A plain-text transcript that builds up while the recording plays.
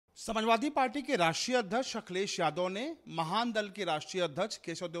Samajwadi party के राष्ट्रीय अध्यक्ष अखिलेश यादव ने महान दल के राष्ट्रीय अध्यक्ष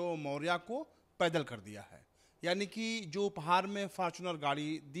केशवदेव मौर्य को पैदल कर दिया है। यानी कि जो उपहार में फॉर्च्यूनर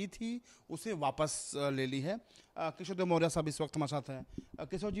गाड़ी दी थी उसे वापस ले ली है। केशवदेव मौर्य साहब इस वक्त हमारे साथ हैं।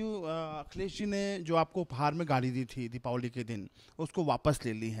 केशव जी, अखिलेश जी ने जो आपको उपहार में गाड़ी दी थी दीपावली के दिन, उसको वापस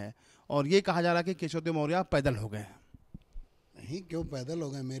ले ली है और ये कहा जा रहा है कि केशवदेव मौर्य पैदल हो गए हैं। नहीं, क्यों पैदल हो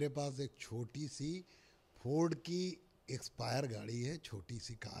गए? मेरे पास एक छोटी सी फोर्ड की एक्सपायर गाड़ी है, छोटी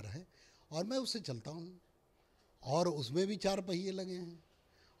सी कार है और मैं उससे चलता हूँ। और उसमें भी 4 पहिए लगे हैं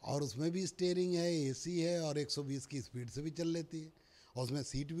और उसमें भी स्टीयरिंग है, एसी है और 120 की स्पीड से भी चल लेती है और उसमें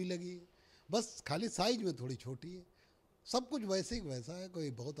सीट भी लगी है। बस खाली साइज में थोड़ी छोटी है, सब कुछ वैसे ही वैसा है,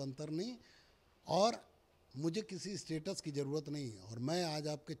 कोई बहुत अंतर नहीं। और मुझे किसी स्टेटस की ज़रूरत नहीं है। और मैं आज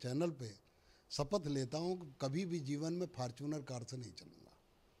आपके चैनल पे शपथ लेता हूँ कि कभी भी जीवन में फॉर्च्यूनर कार से नहीं चलूँगा।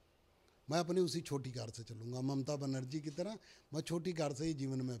 मैं अपनी उसी छोटी कार से चलूँगा, ममता बनर्जी की तरह मैं छोटी कार से ही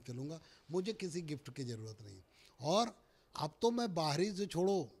जीवन में अब चलूँगा। मुझे किसी गिफ्ट की ज़रूरत नहीं। और अब तो मैं बाहरी से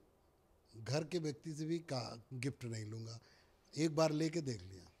छोड़ो, घर के व्यक्ति से भी गिफ्ट नहीं लूँगा। एक बार लेके देख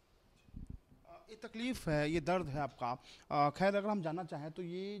लिया। ये तकलीफ है, ये दर्द है आपका। खैर, अगर हम जानना चाहें तो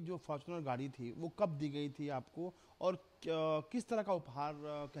ये जो फॉर्च्यूनर गाड़ी थी वो कब दी गई थी आपको और किस तरह का उपहार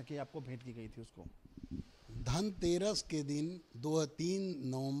कह के आपको भेंट की गई थी उसको? धनतेरस के दिन 3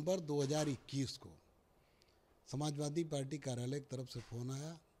 नवंबर 2021 को समाजवादी पार्टी कार्यालय की तरफ से फ़ोन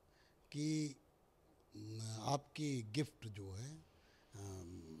आया कि आपकी गिफ्ट जो है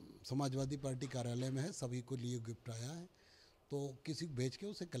समाजवादी पार्टी कार्यालय में है, सभी को लिए गिफ्ट आया है, तो किसी को भेज के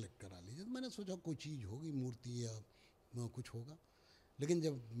उसे कलेक्ट करा लीजिए। मैंने सोचा कोई चीज़ होगी, मूर्ति या कुछ होगा। लेकिन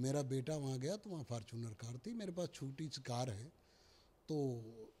जब मेरा बेटा वहाँ गया तो वहाँ फॉर्च्यूनर कार थी। मेरे पास छोटी सी कार है, तो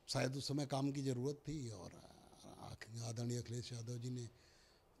शायद उस समय काम की ज़रूरत थी और आदरणीय अखिलेश यादव जी ने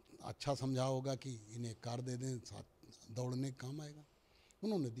अच्छा समझा होगा कि इन्हें कार दे दें, साथ दौड़ने का काम आएगा।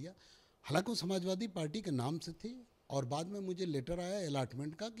 उन्होंने दिया। हालांकि वो समाजवादी पार्टी के नाम से थी और बाद में मुझे लेटर आया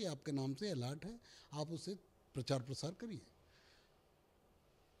अलॉटमेंट का कि आपके नाम से अलॉट है, आप उसे प्रचार प्रसार करिए।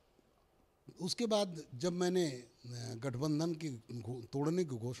 उसके बाद जब मैंने गठबंधन की तोड़ने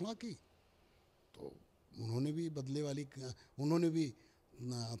की घोषणा की तो उन्होंने भी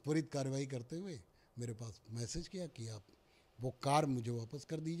त्वरित कार्रवाई करते हुए मेरे पास मैसेज किया कि आप वो कार मुझे वापस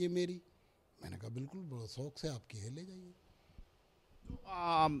कर दीजिए मेरी। मैंने कहा बिल्कुल, बड़ा शौक से आपकी है, ले जाइए।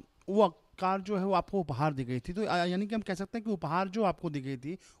 तो वो कार जो है वो आपको उपहार दी गई थी, तो यानी कि हम कह सकते हैं कि उपहार जो आपको दी गई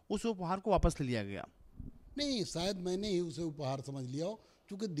थी उस उपहार को वापस ले लिया गया? नहीं, शायद मैंने ही उसे उपहार समझ लिया हो,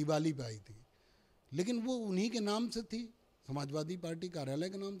 चूँकि दिवाली पे आई थी। लेकिन वो उन्हीं के नाम से थी, समाजवादी पार्टी कार्यालय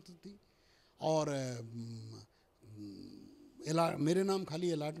के नाम से थी और मेरे नाम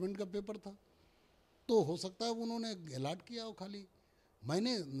खाली अलॉटमेंट का पेपर था, तो हो सकता है उन्होंने अलॉट किया हो खाली।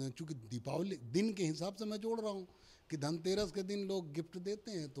 मैंने चूँकि दीपावली दिन के हिसाब से मैं जोड़ रहा हूँ कि धनतेरस के दिन लोग गिफ्ट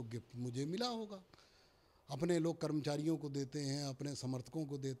देते हैं, तो गिफ्ट मुझे मिला होगा। अपने लोग कर्मचारियों को देते हैं, अपने समर्थकों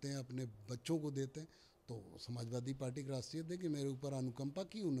को देते हैं, अपने बच्चों को देते हैं, तो समाजवादी पार्टी के राष्ट्रीय अध्यक्ष मेरे ऊपर अनुकंपा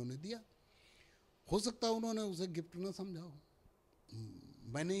की, उन्होंने दिया। हो सकता है उन्होंने उसे गिफ्ट ना समझा हो,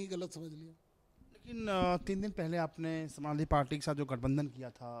 मैंने ही गलत समझ लिया। लेकिन 3 दिन पहले आपने समाजवादी पार्टी के साथ जो गठबंधन किया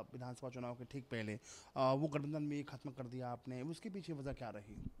था विधानसभा चुनाव के ठीक पहले, वो गठबंधन भी खत्म कर दिया आपने, उसके पीछे वजह क्या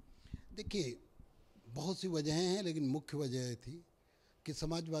रही? देखिए, बहुत सी वजहें हैं, लेकिन मुख्य वजह थी कि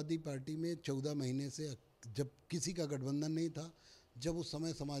समाजवादी पार्टी में 14 महीने से जब किसी का गठबंधन नहीं था, जब उस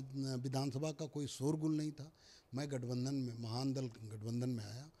समय विधानसभा का कोई शोरगुल नहीं था, मैं गठबंधन में, महान दल गठबंधन में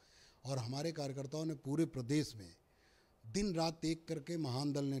आया और हमारे कार्यकर्ताओं ने पूरे प्रदेश में दिन रात एक करके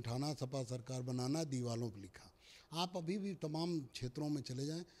महान दल ने ठाना सपा सरकार बनाना दीवालों पर लिखा। आप अभी भी तमाम क्षेत्रों में चले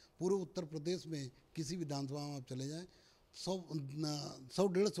जाएं, पूरे उत्तर प्रदेश में किसी विधानसभा में आप चले जाएं,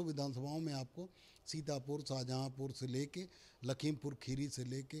 100-150 विधानसभाओं में आपको सीतापुर, शाहजहाँपुर से लेके लखीमपुर खीरी से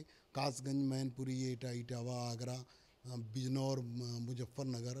लेके कासगंज, मैनपुरी, एटा, इटावा, आगरा, बिजनौर,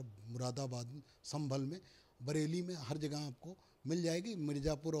 मुजफ्फरनगर, मुरादाबाद, संभल में, बरेली में, हर जगह आपको मिल जाएगी।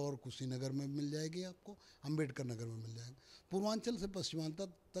 मिर्ज़ापुर और कुशीनगर में मिल जाएगी, आपको अम्बेडकर नगर में मिल जाएगी। पूर्वांचल से पश्चिमांचल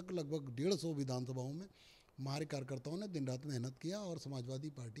तक लगभग 150 विधानसभाओं में हमारे कार्यकर्ताओं ने दिन रात मेहनत किया और समाजवादी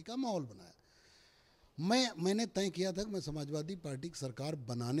पार्टी का माहौल बनाया। मैंने तय किया था कि मैं समाजवादी पार्टी की सरकार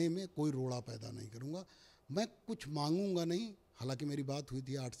बनाने में कोई रोड़ा पैदा नहीं करूँगा, मैं कुछ मांगूंगा नहीं। हालांकि मेरी बात हुई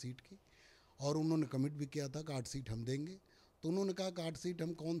थी 8 सीट की और उन्होंने कमिट भी किया था कि 8 सीट हम देंगे। तो उन्होंने कहा कि 8 सीट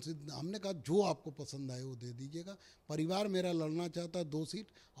हम कौन सी, हमने कहा जो आपको पसंद आए वो दे दीजिएगा। परिवार मेरा लड़ना चाहता है 2 सीट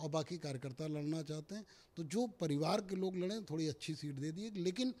और बाकी कार्यकर्ता लड़ना चाहते हैं, तो जो परिवार के लोग लड़ें थोड़ी अच्छी सीट दे दिए।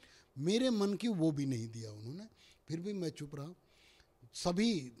 लेकिन मेरे मन की वो भी नहीं दिया उन्होंने, फिर भी मैं चुप रहा।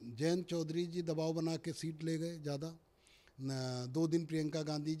 सभी जयंत चौधरी जी दबाव बना के सीट ले गए ज़्यादा। 2 दिन प्रियंका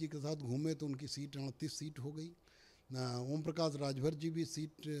गांधी जी के साथ घूमे तो उनकी सीट 38 सीट हो गई। ओम प्रकाश राजभर जी भी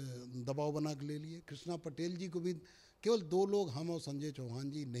सीट दबाव बना के ले लिए। कृष्णा पटेल जी को भी, केवल 2 लोग, हम और संजय चौहान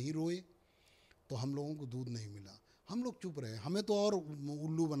जी नहीं रोए, तो हम लोगों को दूध नहीं मिला। हम लोग चुप रहे, हमें तो और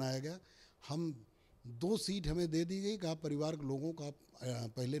उल्लू बनाया गया। हम 2 सीट हमें दे दी गई कि आप परिवार के लोगों का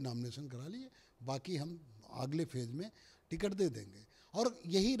पहले नॉमिनेशन करा लिए, बाकी हम अगले फेज में टिकट दे देंगे। और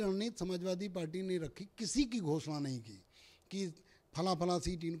यही रणनीति समाजवादी पार्टी ने रखी, किसी की घोषणा नहीं की कि फला फला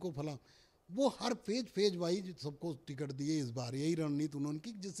सीट इनको, फला, वो हर फेज वाइज सबको टिकट दिए। इस बार यही रणनीति उन्होंने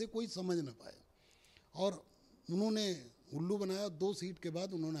की, जिससे कोई समझ न पाए, और उन्होंने उल्लू बनाया। 2 सीट के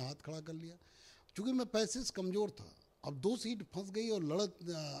बाद उन्होंने हाथ खड़ा कर लिया। चूँकि मैं पैसे से कमज़ोर था, अब 2 सीट फंस गई और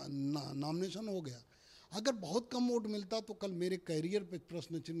नॉमिनेशन हो गया। अगर बहुत कम वोट मिलता तो कल मेरे कैरियर पे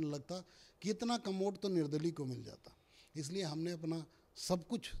प्रश्न चिन्ह लगता कि इतना कम वोट तो निर्दलीय को मिल जाता। इसलिए हमने अपना सब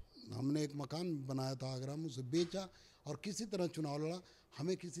कुछ, हमने एक मकान बनाया था आगरा में, उसे बेचा और किसी तरह चुनाव लड़ा।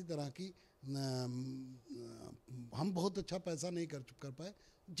 हमें किसी तरह की हम बहुत अच्छा पैसा नहीं खर्च कर पाए,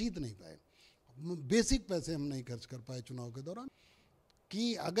 जीत नहीं पाए, बेसिक पैसे हम नहीं खर्च कर पाए चुनाव के दौरान।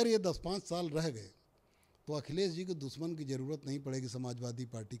 कि अगर ये 10-5 साल रह गए तो अखिलेश जी को दुश्मन की ज़रूरत नहीं पड़ेगी समाजवादी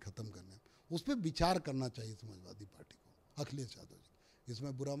पार्टी ख़त्म करने में। उस पर विचार करना चाहिए समाजवादी पार्टी को, अखिलेश यादव जी।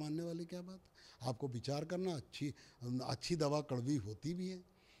 इसमें बुरा मानने वाली क्या बात? आपको विचार करना, अच्छी दवा कड़वी होती भी है,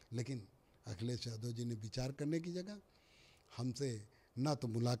 लेकिन अखिलेश यादव जी ने विचार करने की जगह हमसे ना तो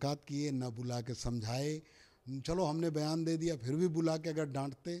मुलाकात किए, ना बुला के समझाए। चलो हमने बयान दे दिया, फिर भी बुला के अगर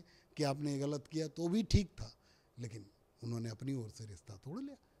डांटते कि आपने गलत किया तो भी ठीक था, लेकिन उन्होंने अपनी ओर से रिश्ता तोड़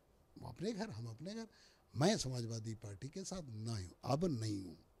लिया। वो अपने घर, हम अपने घर। मैं समाजवादी पार्टी के साथ ना हूँ, अब नहीं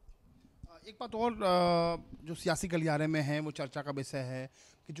हूँ। एक बात और जो सियासी गलियारे में है वो चर्चा का विषय है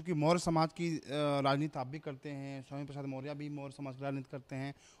कि चूंकि मौर्य समाज की राजनीति आप भी करते हैं, स्वामी प्रसाद मौर्य भी मौर्य समाज की राजनीति करते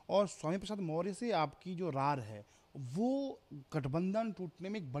हैं, और स्वामी प्रसाद मौर्य से आपकी जो रार है वो गठबंधन टूटने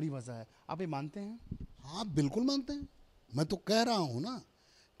में एक बड़ी वजह है, आप ये मानते हैं? हाँ, बिल्कुल मानते हैं। मैं तो कह रहा हूँ ना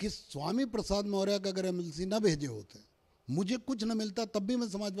कि स्वामी प्रसाद मौर्य का अगर एमएलसी न भेजे होते, मुझे कुछ न मिलता, तब भी मैं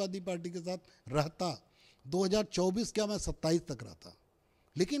समाजवादी पार्टी के साथ रहता। 2024 क्या, मैं 27 तक रहता।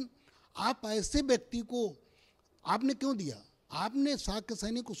 लेकिन आप ऐसे व्यक्ति को आपने क्यों दिया? आपने शाक्य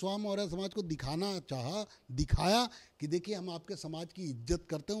सैनिक को, स्वामी मौर्य समाज को दिखाना चाहा, दिखाया कि देखिए हम आपके समाज की इज्जत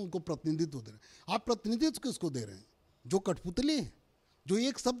करते हैं, उनको प्रतिनिधित्व दे रहे हैं। आप प्रतिनिधित्व किसको दे रहे हैं? जो कठपुतली है, जो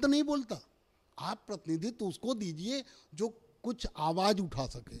एक शब्द नहीं बोलता। आप प्रतिनिधित्व उसको दीजिए जो कुछ आवाज़ उठा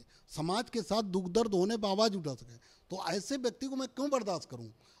सके, समाज के साथ दुख दर्द होने पर आवाज़ उठा सके। तो ऐसे व्यक्ति को मैं क्यों बर्दाश्त करूं?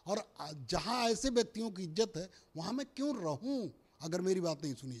 और जहां ऐसे व्यक्तियों की इज्जत है वहां मैं क्यों रहूं? अगर मेरी बात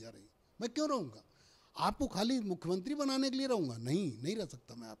नहीं सुनी जा रही, मैं क्यों रहूंगा? आपको खाली मुख्यमंत्री बनाने के लिए रहूंगा? नहीं रह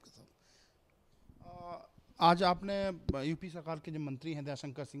सकता मैं आपके साथ। आज आपने यूपी सरकार के जो मंत्री हैं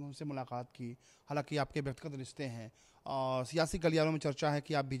दयाशंकर सिंह, उनसे मुलाकात की। हालांकि आपके व्यक्तिगत रिश्ते हैं, सियासी गलियारों में चर्चा है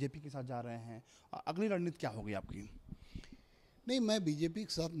कि आप बीजेपी के साथ जा रहे हैं, अगली रणनीति क्या होगी आपकी? नहीं, मैं बीजेपी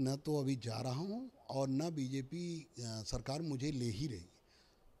के साथ न तो अभी जा रहा हूं और न बीजेपी सरकार मुझे ले ही रही।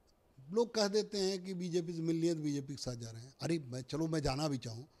 लोग कह देते हैं कि बीजेपी से मिल लिए तो बीजेपी के साथ जा रहे हैं। अरे मैं जाना भी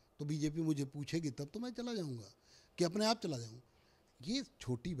चाहूँ तो बीजेपी मुझे पूछेगी तब तो मैं चला जाऊँगा, कि अपने आप चला जाऊँ। ये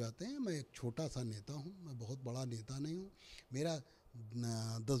छोटी बातें हैं। मैं एक छोटा सा नेता हूँ, मैं बहुत बड़ा नेता नहीं हूँ। मेरा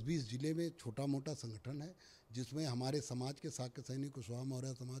 10-20 जिले में छोटा मोटा संगठन है, जिसमें हमारे समाज के शाक्य सैनिक को, स्वामी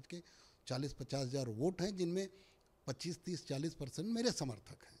मौर्य समाज के 40-50 हज़ार वोट हैं, जिनमें 25-30-40% मेरे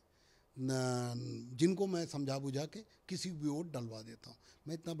समर्थक हैं, जिनको मैं समझा बुझा के किसी भी वोट डलवा देता हूँ।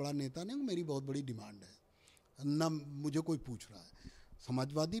 मैं इतना बड़ा नेता नहीं हूँ, मेरी बहुत बड़ी डिमांड है, ना मुझे कोई पूछ रहा है।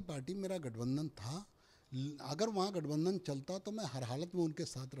 समाजवादी पार्टी मेरा गठबंधन था, अगर वहाँ गठबंधन चलता तो मैं हर हालत में उनके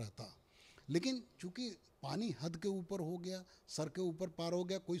साथ रहता। लेकिन चूंकि पानी हद के ऊपर हो गया, सर के ऊपर पार हो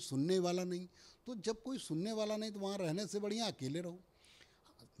गया, कोई सुनने वाला नहीं, तो जब कोई सुनने वाला नहीं तो वहाँ रहने से बढ़िया अकेले रहो।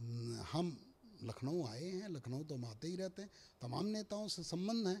 हम लखनऊ आए हैं, लखनऊ तो हम आते ही रहते हैं, तमाम नेताओं से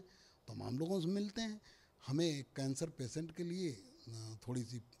संबंध हैं, तमाम लोगों से मिलते हैं। हमें कैंसर पेशेंट के लिए थोड़ी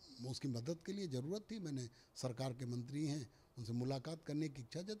सी उसकी मदद के लिए ज़रूरत थी, मैंने सरकार के मंत्री हैं उनसे मुलाकात करने की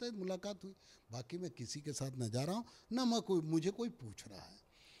इच्छा जताई, मुलाकात हुई। बाकी मैं किसी के साथ न जा रहा हूँ, ना मुझे कोई पूछ रहा है।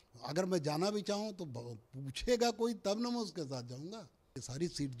 अगर मैं जाना भी चाहूँ तो पूछेगा कोई तब ना मैं उसके साथ जाऊँगा। ये सारी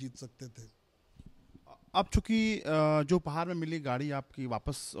सीट जीत सकते थे। अब चूंकि जो उपहार में मिली गाड़ी आपकी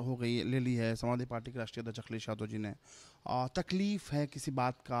वापस हो गई, ले ली है समाजवादी पार्टी के राष्ट्रीय अध्यक्ष अखिलेश यादव जी ने, तकलीफ है किसी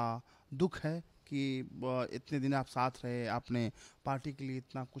बात का, दुख है कि इतने दिन आप साथ रहे, आपने पार्टी के लिए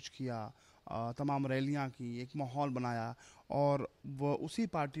इतना कुछ किया, तमाम रैलियां की, एक माहौल बनाया, और वो उसी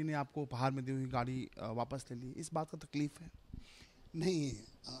पार्टी ने आपको उपहार में दी हुई गाड़ी वापस ले ली, इस बात का तकलीफ है? नहीं,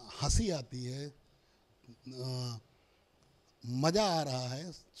 हंसी आती है, मज़ा आ रहा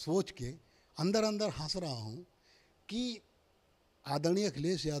है सोच के, अंदर अंदर हंस रहा हूँ कि आदरणीय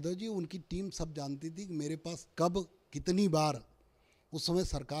अखिलेश यादव जी, उनकी टीम सब जानती थी कि मेरे पास कब कितनी बार उस समय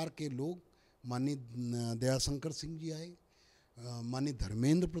सरकार के लोग माननीय दयाशंकर सिंह जी आए, माननीय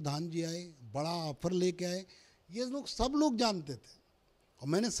धर्मेंद्र प्रधान जी आए, बड़ा ऑफर लेके आए, ये लोग सब लोग जानते थे और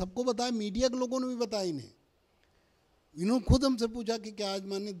मैंने सबको बताया, मीडिया के लोगों ने भी बताया इन्हें। इन्होंने खुद हमसे पूछा कि क्या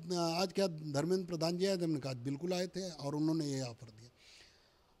आज क्या धर्मेंद्र प्रधान जी आए थे? हमने कहा बिल्कुल आए थे और उन्होंने ये ऑफर दिया।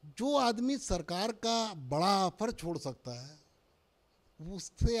 जो आदमी सरकार का बड़ा ऑफर छोड़ सकता है,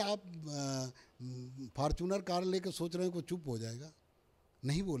 उससे आप फॉर्चूनर कार लेके सोच रहे हैं को चुप हो जाएगा,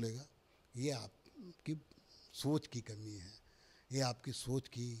 नहीं बोलेगा। ये आपकी सोच की कमी है, ये आपकी सोच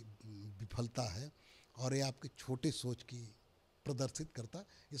की विफलता है और ये आपकी छोटे सोच की प्रदर्शित करता।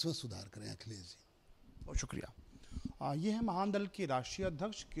 इसमें सुधार करें अखिलेश जी। बहुत शुक्रिया। ये है महान दल के राष्ट्रीय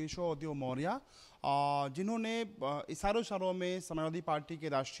अध्यक्ष केशव मौर्य, जिन्होंने इशारों में समाजवादी पार्टी के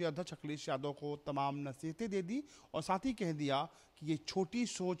राष्ट्रीय अध्यक्ष अखिलेश यादव को तमाम नसीहतें दे दी और साथ ही कह दिया कि ये छोटी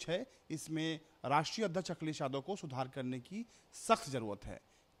सोच है, इसमें राष्ट्रीय अध्यक्ष अखिलेश यादव को सुधार करने की सख्त जरूरत है।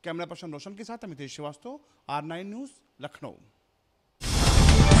 कैमरा पर्सन रोशन के साथ अमितेश श्रीवास्तव, R9 न्यूज़, लखनऊ।